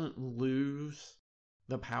doesn't lose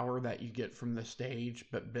the power that you get from the stage,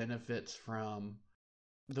 but benefits from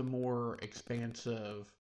the more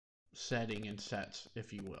expansive setting and sets,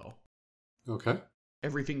 if you will. Okay.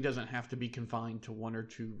 Everything doesn't have to be confined to one or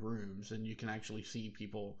two rooms, and you can actually see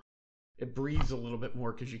people. It breathes a little bit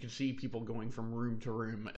more because you can see people going from room to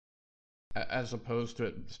room as opposed to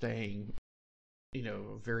it staying,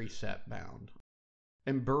 very set bound.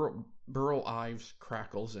 And Burl Ives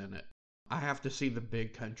crackles in it. I have to see The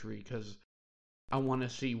Big Country because I want to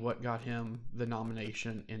see what got him the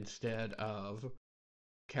nomination instead of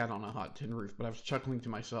Cat on a Hot Tin Roof. But I was chuckling to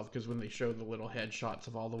myself because when they showed the little headshots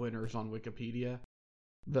of all the winners on Wikipedia,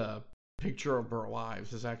 the picture of Burl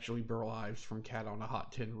Ives is actually Burl Ives from Cat on a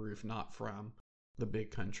Hot Tin Roof, not from The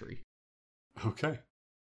Big Country. Okay.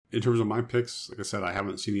 In terms of my picks, like I said, I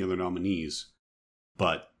haven't seen the other nominees,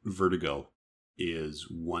 but Vertigo is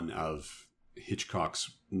one of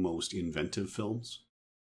Hitchcock's most inventive films.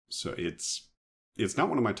 So it's not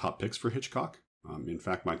one of my top picks for Hitchcock. In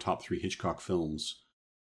fact, my top 3 Hitchcock films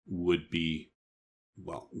would be,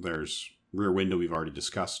 well, there's Rear Window we've already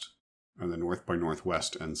discussed, and then North by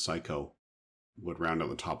Northwest and Psycho would round out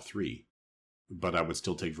the top 3. But I would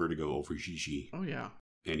still take Vertigo over Gigi. Oh, yeah.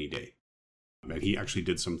 Any day. And he actually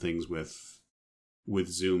did some things with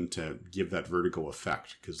Zoom to give that Vertigo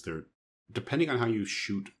effect, because they're, depending on how you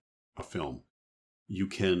shoot a film, you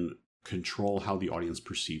can control how the audience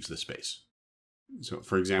perceives the space. So,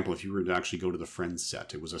 for example, if you were to actually go to the Friends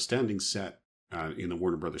set, it was a standing set in the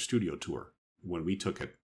Warner Brothers studio tour when we took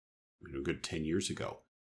it a good 10 years ago.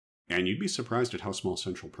 And you'd be surprised at how small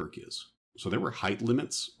Central Perk is. So there were height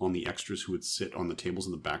limits on the extras who would sit on the tables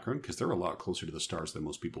in the background because they're a lot closer to the stars than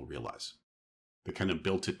most people realize. They kind of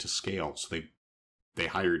built it to scale, so they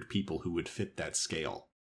hired people who would fit that scale.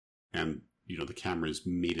 And, the cameras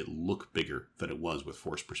made it look bigger than it was with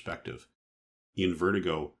forced perspective. In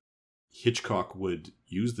Vertigo, Hitchcock would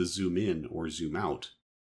use the zoom in or zoom out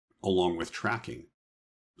along with tracking.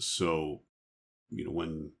 So,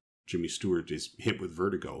 when Jimmy Stewart is hit with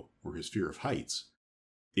vertigo or his fear of heights,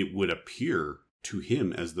 it would appear to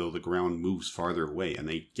him as though the ground moves farther away, and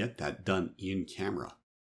they get that done in camera.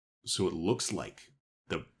 So it looks like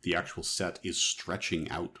the actual set is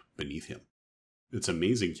stretching out beneath him. It's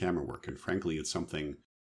amazing camera work, and frankly, it's something...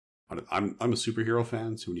 I'm a superhero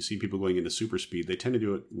fan, so when you see people going into super speed, they tend to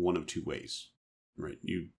do it one of two ways, right?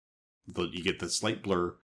 You get the slight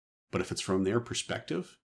blur, but if it's from their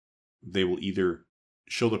perspective, they will either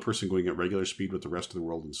show the person going at regular speed with the rest of the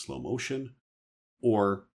world in slow motion,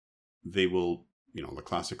 or they will, the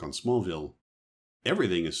classic on Smallville,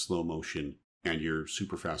 everything is slow motion, and your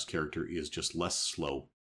super fast character is just less slow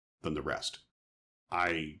than the rest.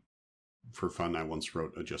 For fun, I once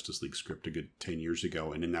wrote a Justice League script a good 10 years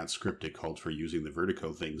ago, and in that script it called for using the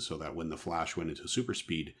vertigo thing so that when the Flash went into super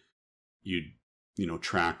speed, you'd,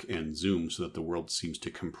 track and zoom so that the world seems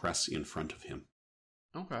to compress in front of him.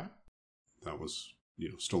 Okay. That was,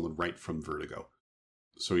 stolen right from Vertigo.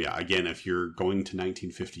 So yeah, again, if you're going to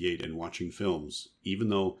 1958 and watching films, even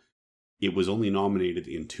though it was only nominated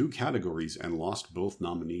in 2 categories and lost both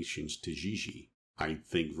nominations to Gigi, I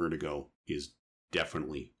think Vertigo is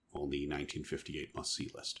definitely on the 1958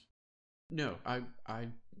 must-see list. No,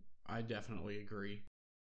 I definitely agree.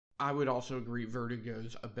 I would also agree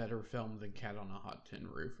Vertigo's a better film than Cat on a Hot Tin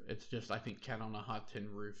Roof. It's just, I think Cat on a Hot Tin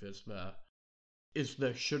Roof is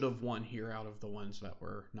the should have won here out of the ones that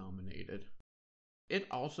were nominated. It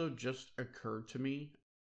also just occurred to me,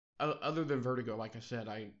 other than Vertigo, like I said,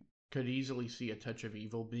 I could easily see A Touch of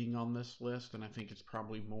Evil being on this list, and I think it's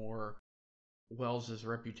probably more Wells's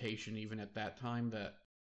reputation even at that time that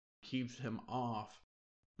keeps him off.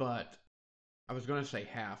 But I was going to say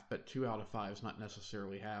half, but 2 out of 5 is not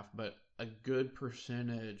necessarily half, but a good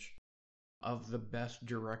percentage of the best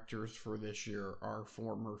directors for this year are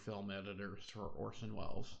former film editors for Orson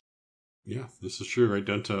Welles. Yeah, this is true, right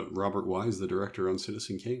down to Robert Wise, the director on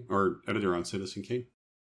Citizen Kane, or editor on Citizen Kane.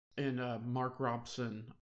 And Mark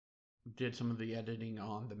Robson did some of the editing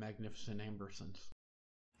on The Magnificent Ambersons.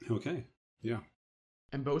 Okay, yeah.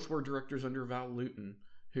 And both were directors under Val Lewton,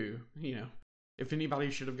 who, if anybody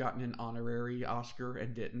should have gotten an honorary Oscar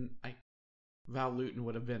and didn't, Val Lewton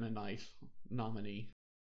would have been a nice nominee.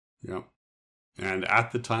 Yeah. And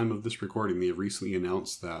at the time of this recording, they have recently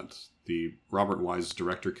announced that the Robert Wise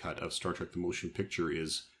director cut of Star Trek The Motion Picture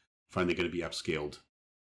is finally going to be upscaled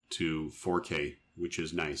to 4K, which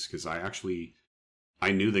is nice, because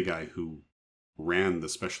I knew the guy who ran the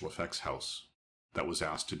special effects house that was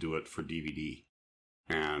asked to do it for DVD.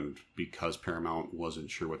 And because Paramount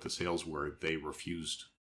wasn't sure what the sales were, they refused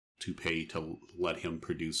to pay to let him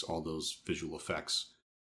produce all those visual effects,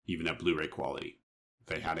 even at Blu-ray quality.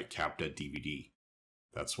 They had it capped at DVD.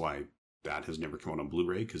 That's why that has never come out on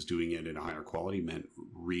Blu-ray, because doing it in a higher quality meant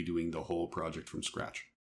redoing the whole project from scratch.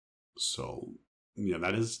 So,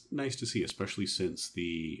 that is nice to see, especially since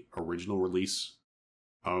the original release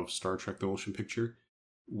of Star Trek The Motion Picture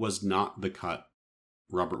was not the cut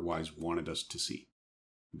Robert Wise wanted us to see.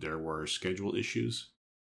 There were schedule issues.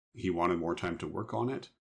 He wanted more time to work on it,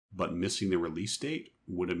 but missing the release date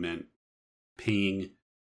would have meant paying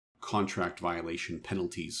contract violation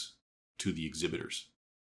penalties to the exhibitors.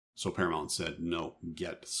 So Paramount said, no,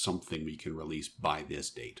 get something we can release by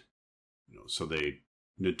this date. So they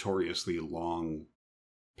notoriously long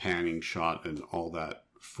panning shot and all that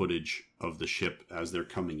footage of the ship as they're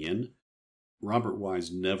coming in. Robert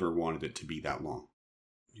Wise never wanted it to be that long.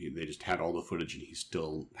 They just had all the footage and he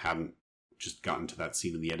still hadn't just gotten to that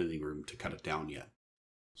scene in the editing room to cut it down yet.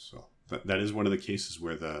 So that is one of the cases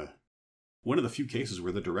where one of the few cases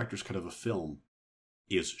where the director's cut of a film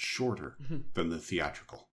is shorter than the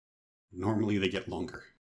theatrical. Normally they get longer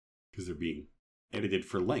because they're being edited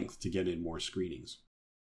for length to get in more screenings.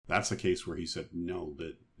 That's a case where he said, no,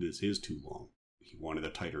 that this is too long. He wanted a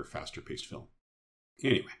tighter, faster-paced film.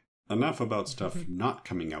 Anyway, enough about stuff not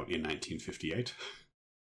coming out in 1958.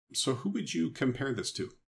 So who would you compare this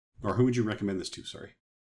to? Or who would you recommend this to, sorry?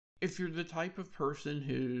 If you're the type of person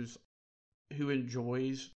who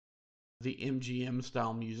enjoys the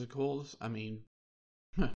MGM-style musicals,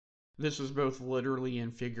 this is both literally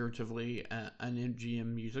and figuratively an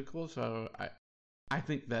MGM musical, so I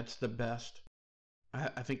think that's the best.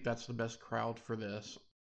 I think that's the best crowd for this.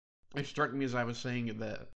 It struck me as I was saying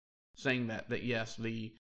that yes,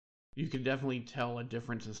 you can definitely tell a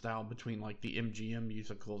difference in style between like the MGM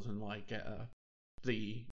musicals and like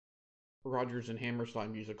the Rodgers and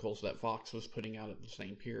Hammerstein musicals that Fox was putting out at the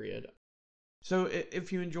same period. So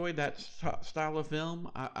if you enjoyed that style of film,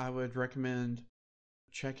 I would recommend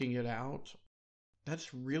checking it out.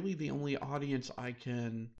 That's really the only audience I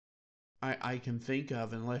can think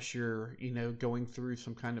of, unless you're, going through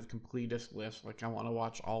some kind of completist list, like I want to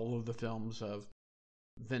watch all of the films of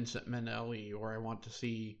Vincent Minnelli, or I want to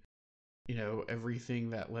see,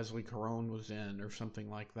 everything that Leslie Caron was in, or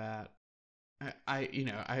something like that.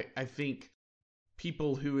 I think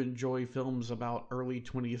people who enjoy films about early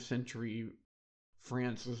 20th century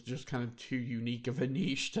France is just kind of too unique of a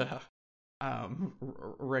niche to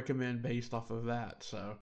recommend based off of that.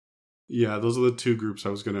 So yeah, those are the two groups I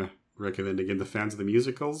was going to recommend. Again, the fans of the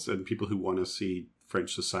musicals and people who want to see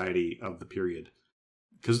French society of the period,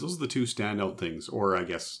 because those are the two standout things. Or I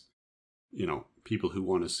guess, people who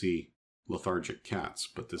want to see lethargic cats,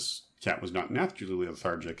 but this cat was not naturally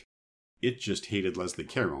lethargic. It just hated Leslie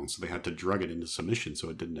Caron, so they had to drug it into submission so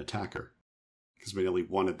it didn't attack her. Because Minnelli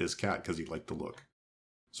wanted this cat because he liked the look.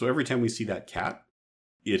 So every time we see that cat,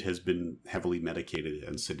 it has been heavily medicated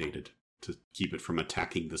and sedated to keep it from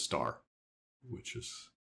attacking the star, which is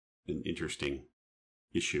an interesting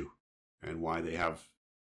issue, and why they have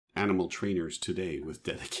animal trainers today with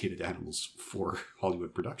dedicated animals for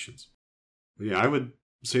Hollywood productions. But yeah, I would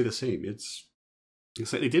say the same. It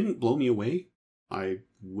didn't blow me away. I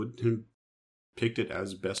wouldn't have picked it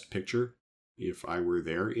as Best Picture if I were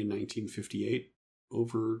there in 1958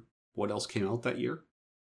 over what else came out that year.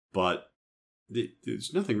 But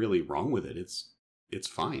there's nothing really wrong with it. It's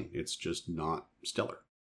fine. It's just not stellar.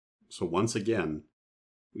 So once again,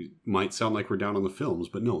 we might sound like we're down on the films,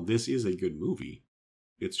 but no, this is a good movie.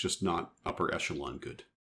 It's just not upper echelon good.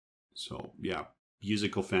 So yeah,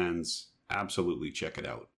 musical fans, absolutely check it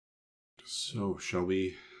out. So shall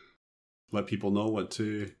we let people know what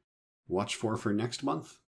to watch for next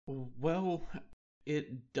month? Well,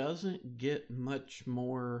 it doesn't get much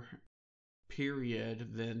more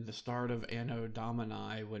period than the start of Anno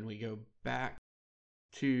Domini when we go back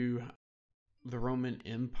to the Roman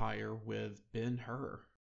Empire with Ben-Hur.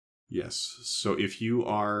 Yes, so if you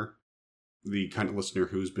are the kind of listener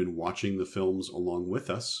who's been watching the films along with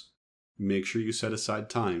us, make sure you set aside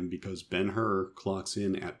time because Ben-Hur clocks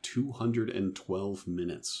in at 212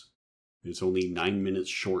 minutes. It's only 9 minutes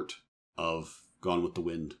short of Gone with the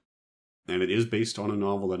Wind. And it is based on a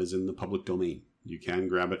novel that is in the public domain. You can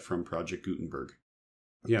grab it from Project Gutenberg.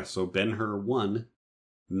 Yeah, so Ben-Hur 1,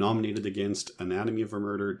 nominated against Anatomy of a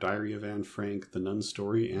Murder, Diary of Anne Frank, The Nun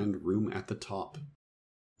Story, and Room at the Top,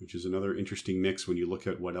 which is another interesting mix when you look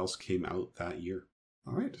at what else came out that year.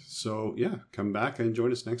 All right, so yeah, come back and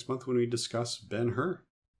join us next month when we discuss Ben-Hur.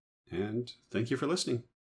 And thank you for listening.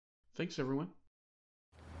 Thanks, everyone.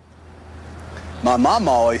 My mom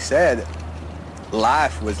always said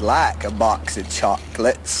life was like a box of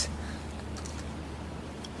chocolates.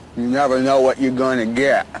 You never know what you're going to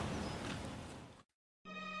get.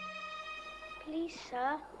 Please,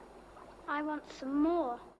 sir, I want some more.